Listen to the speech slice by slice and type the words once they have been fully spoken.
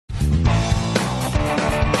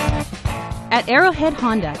At Arrowhead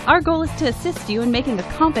Honda, our goal is to assist you in making a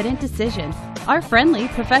confident decision. Our friendly,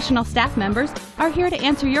 professional staff members are here to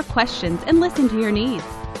answer your questions and listen to your needs.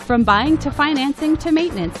 From buying to financing to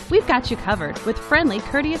maintenance, we've got you covered with friendly,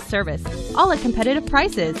 courteous service, all at competitive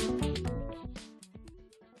prices.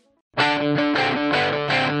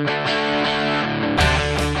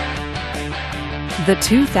 The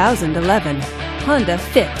 2011 Honda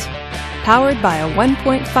Fit, powered by a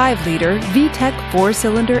 1.5-liter VTEC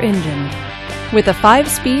 4-cylinder engine. With a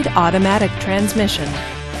 5-speed automatic transmission,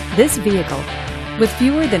 this vehicle, with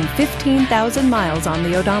fewer than 15,000 miles on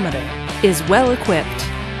the odometer, is well equipped.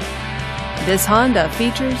 This Honda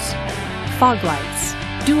features fog lights,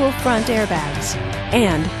 dual front airbags,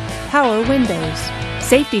 and power windows.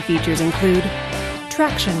 Safety features include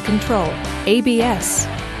traction control, ABS,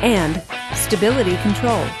 and stability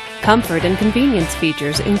control. Comfort and convenience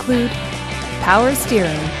features include power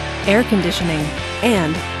steering, air conditioning,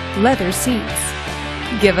 and leather seats.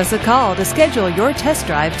 Give us a call to schedule your test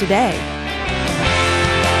drive today.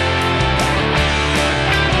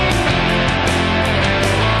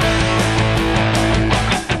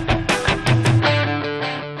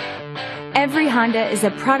 Every Honda is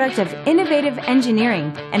a product of innovative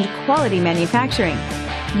engineering and quality manufacturing.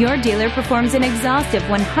 Your dealer performs an exhaustive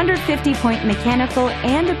 150-point mechanical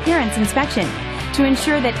and appearance inspection to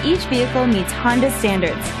ensure that each vehicle meets Honda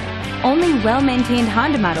standards. Only well-maintained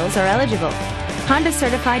Honda models are eligible. Honda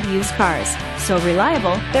certified used cars, so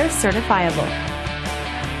reliable they're certifiable.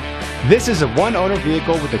 This is a one-owner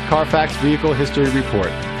vehicle with a Carfax Vehicle History Report.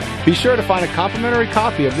 Be sure to find a complimentary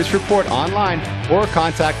copy of this report online or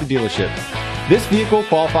contact the dealership. This vehicle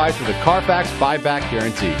qualifies for the Carfax buyback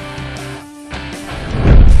guarantee.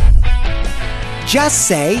 Just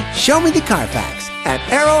say, "Show me the Carfax" at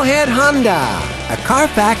Arrowhead Honda, a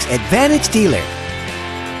Carfax Advantage dealer.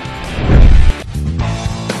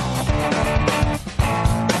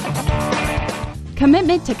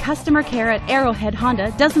 Commitment to customer care at Arrowhead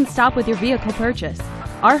Honda doesn't stop with your vehicle purchase.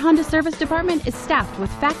 Our Honda service department is staffed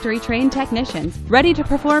with factory-trained technicians ready to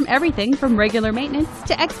perform everything from regular maintenance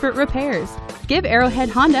to expert repairs. Give Arrowhead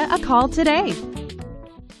Honda a call today.